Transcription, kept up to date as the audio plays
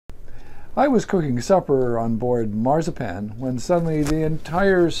I was cooking supper on board Marzipan when suddenly the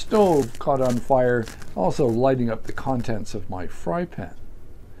entire stove caught on fire, also lighting up the contents of my fry pan.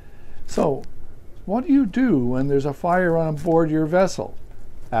 So, what do you do when there's a fire on board your vessel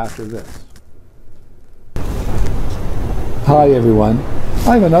after this? Hi everyone.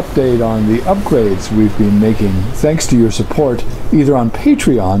 I have an update on the upgrades we've been making thanks to your support either on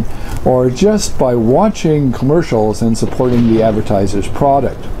Patreon or just by watching commercials and supporting the advertiser's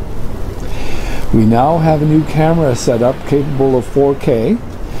product. We now have a new camera set up capable of 4K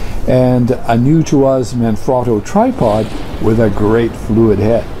and a new to us Manfrotto tripod with a great fluid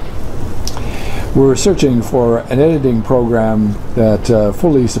head. We're searching for an editing program that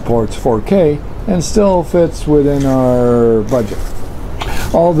fully supports 4K and still fits within our budget.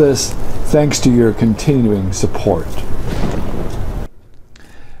 All this thanks to your continuing support.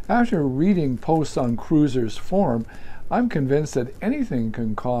 After reading posts on cruisers forum, I'm convinced that anything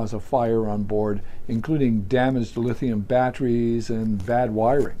can cause a fire on board, including damaged lithium batteries and bad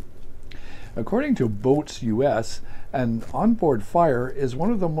wiring. According to BoatUS, an onboard fire is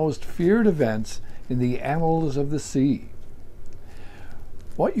one of the most feared events in the annals of the sea.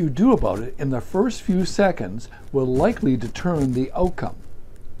 What you do about it in the first few seconds will likely determine the outcome.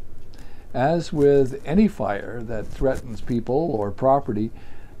 As with any fire that threatens people or property,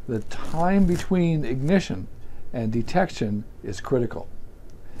 the time between ignition and detection is critical.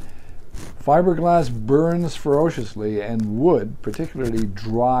 Fiberglass burns ferociously, and wood, particularly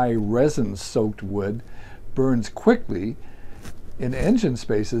dry resin-soaked wood, burns quickly in engine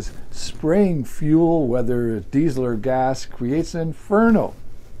spaces. Spraying fuel, whether diesel or gas, creates an inferno.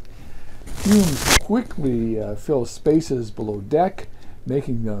 Fumes quickly fill spaces below deck,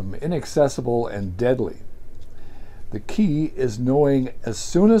 making them inaccessible and deadly. The key is knowing as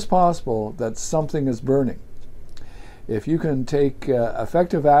soon as possible that something is burning. If you can take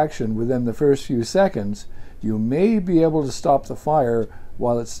effective action within the first few seconds, you may be able to stop the fire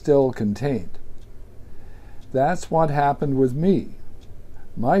while it's still contained. That's what happened with me.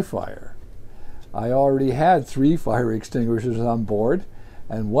 My fire. I already had 3 fire extinguishers on board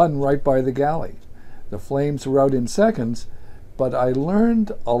and one right by the galley. The flames were out in seconds, but I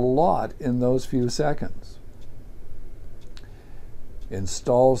learned a lot in those few seconds.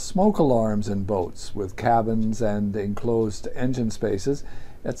 Install smoke alarms in boats with cabins and enclosed engine spaces.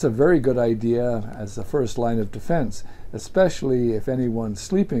 It's a very good idea as the first line of defense, especially if anyone's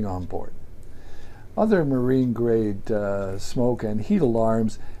sleeping on board. Other marine-grade smoke and heat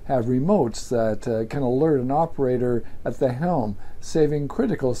alarms have remotes that can alert an operator at the helm, saving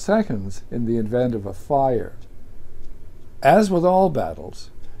critical seconds in the event of a fire. As with all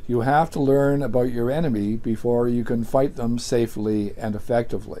battles, you have to learn about your enemy before you can fight them safely and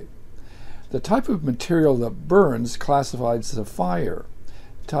effectively. The type of material that burns classifies as a fire.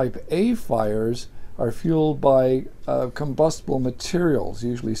 Type A fires are fueled by combustible materials,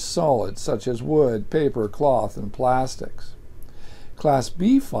 usually solids such as wood, paper, cloth, and plastics. Class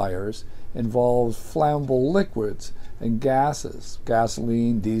B fires involve flammable liquids and gases,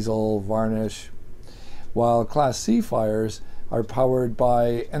 gasoline, diesel, varnish, while Class C fires are powered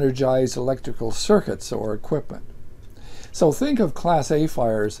by energized electrical circuits or equipment. So think of Class A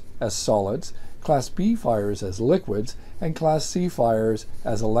fires as solids, Class B fires as liquids, and Class C fires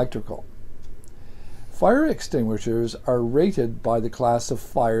as electrical. Fire extinguishers are rated by the class of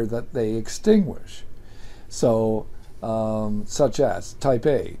fire that they extinguish. So, such as Type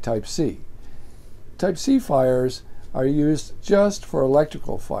A, Type C. Type C fires are used just for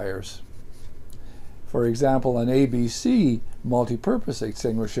electrical fires. For example, an ABC multi-purpose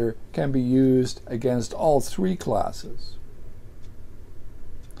extinguisher can be used against all 3 classes.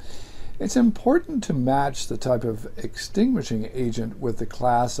 It's important to match the type of extinguishing agent with the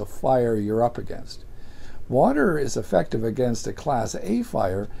class of fire you're up against. Water is effective against a Class A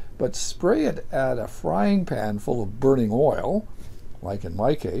fire, but spray it at a frying pan full of burning oil, like in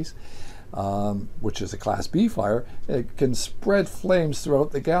my case, which is a Class B fire, it can spread flames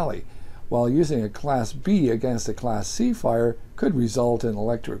throughout the galley, while using a Class B against a Class C fire could result in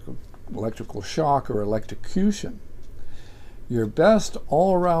electrical shock or electrocution. Your best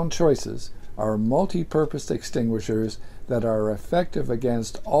all-around choices are multi-purpose extinguishers that are effective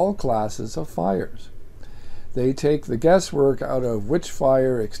against all classes of fires. They take the guesswork out of which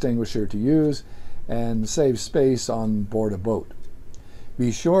fire extinguisher to use and save space on board a boat.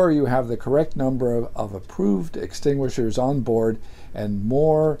 Be sure you have the correct number of approved extinguishers on board, and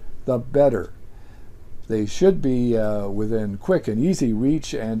more the better. They should be within quick and easy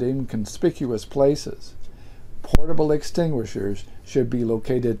reach and in conspicuous places. Portable extinguishers should be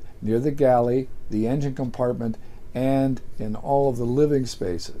located near the galley, the engine compartment, and in all of the living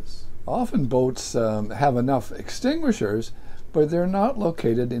spaces. Often boats have enough extinguishers, but they're not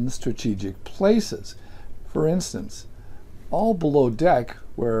located in strategic places. For instance, all below deck,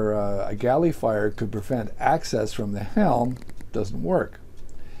 where a galley fire could prevent access from the helm, doesn't work.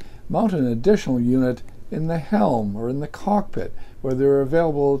 Mount an additional unit in the helm or in the cockpit, where they're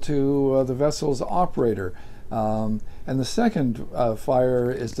available to the vessel's operator, and the second fire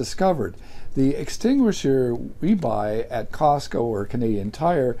is discovered. The extinguisher we buy at Costco or Canadian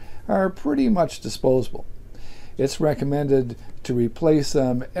Tire are pretty much disposable. It's recommended to replace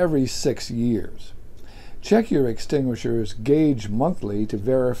them every 6 years. Check your extinguisher's gauge monthly to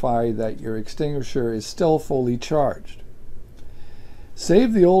verify that your extinguisher is still fully charged.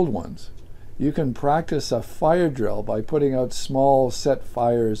 Save the old ones. You can practice a fire drill by putting out small set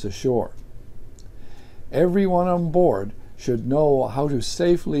fires ashore. Everyone on board should know how to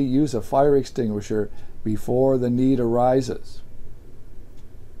safely use a fire extinguisher before the need arises.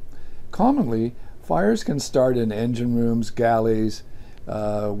 Commonly, fires can start in engine rooms, galleys,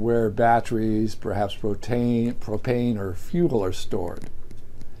 where batteries, perhaps propane or fuel are stored.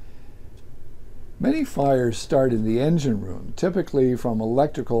 Many fires start in the engine room, typically from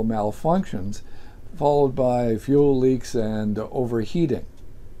electrical malfunctions, followed by fuel leaks and overheating.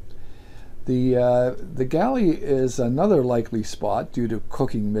 The galley is another likely spot due to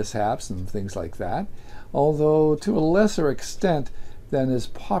cooking mishaps and things like that, although to a lesser extent than is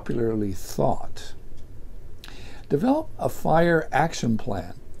popularly thought. Develop a fire action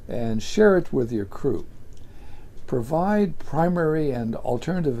plan and share it with your crew. Provide primary and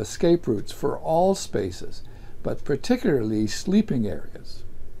alternative escape routes for all spaces, but particularly sleeping areas.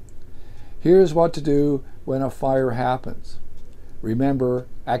 Here's what to do when a fire happens. Remember,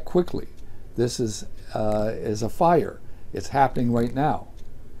 act quickly. This is a fire. It's happening right now.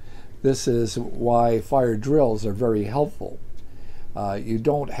 This is why fire drills are very helpful. You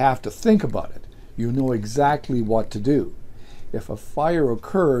don't have to think about it. You know exactly what to do. If a fire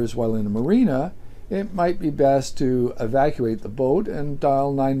occurs while in a marina, it might be best to evacuate the boat and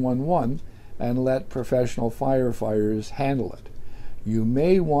dial 911 and let professional firefighters handle it. You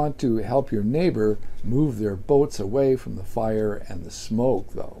may want to help your neighbor move their boats away from the fire and the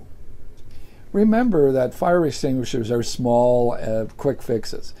smoke, though. Remember that fire extinguishers are small, quick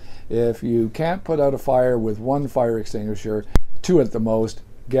fixes. If you can't put out a fire with one fire extinguisher, 2 at the most,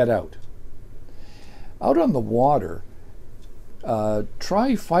 get out. Out on the water,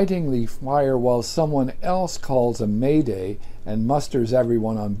 try fighting the fire while someone else calls a mayday and musters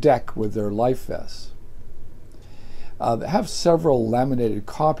everyone on deck with their life vests. Have several laminated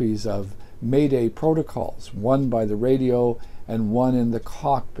copies of mayday protocols, one by the radio and one in the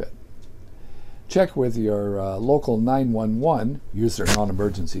cockpit. Check with your local 911, use their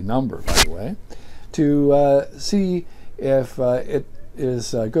non-emergency number, by the way, to see if it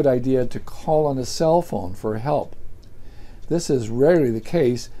is a good idea to call on a cell phone for help. This is rarely the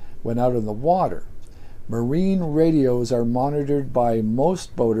case when out in the water. Marine radios are monitored by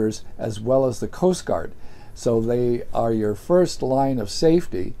most boaters as well as the Coast Guard, so they are your first line of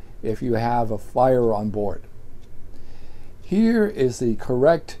safety if you have a fire on board. Here is the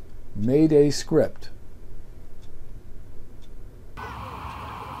correct Mayday script.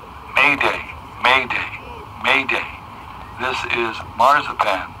 Mayday, Mayday, Mayday. This is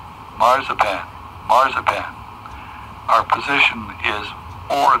Marzipan, Marzipan, Marzipan. Our position is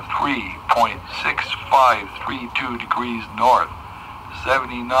 43.6532 degrees north,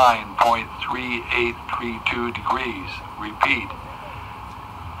 79.3832 degrees. Repeat,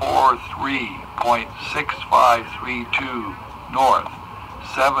 43.6532 north,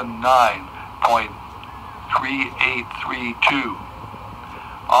 79.3832.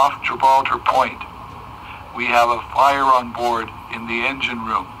 Off Gibraltar Point. We have a fire on board in the engine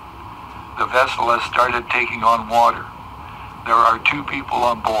room. The vessel has started taking on water. There are 2 people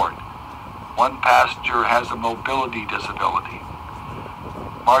on board. One passenger has a mobility disability.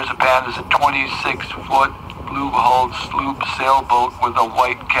 Marzipan is a 26-foot blue-hulled sloop sailboat with a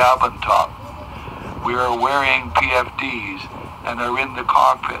white cabin top. We are wearing PFDs and are in the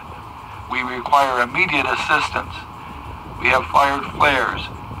cockpit. We require immediate assistance. We have fired flares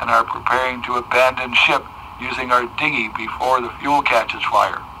and are preparing to abandon ship using our dinghy before the fuel catches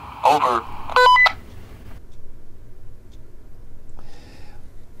fire. Over.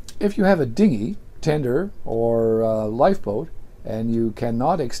 If you have a dinghy, tender, or lifeboat, and you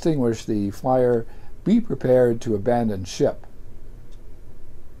cannot extinguish the fire, be prepared to abandon ship.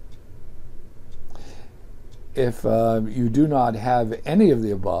 If you do not have any of the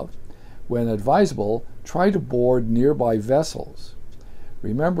above, when advisable, try to board nearby vessels.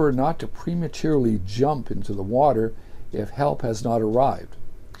 Remember not to prematurely jump into the water if help has not arrived.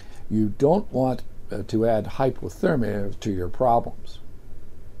 You don't want to add hypothermia to your problems.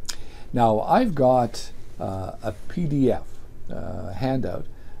 Now, I've got a PDF handout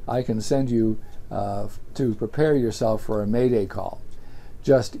I can send you to prepare yourself for a Mayday call.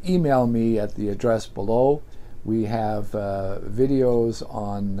 Just email me at the address below. We have videos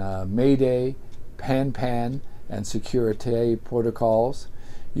on Mayday, Pan, and Security protocols.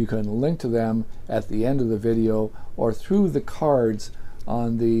 You can link to them at the end of the video or through the cards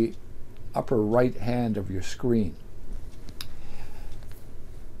on the upper right hand of your screen.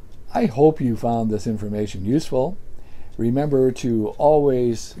 I hope you found this information useful. Remember to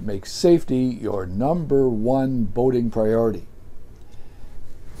always make safety your #1 boating priority.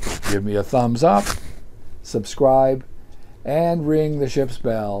 Give me a thumbs up, subscribe, and ring the ship's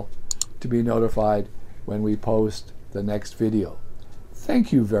bell to be notified when we post the next video.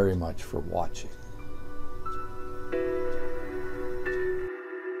 Thank you very much for watching.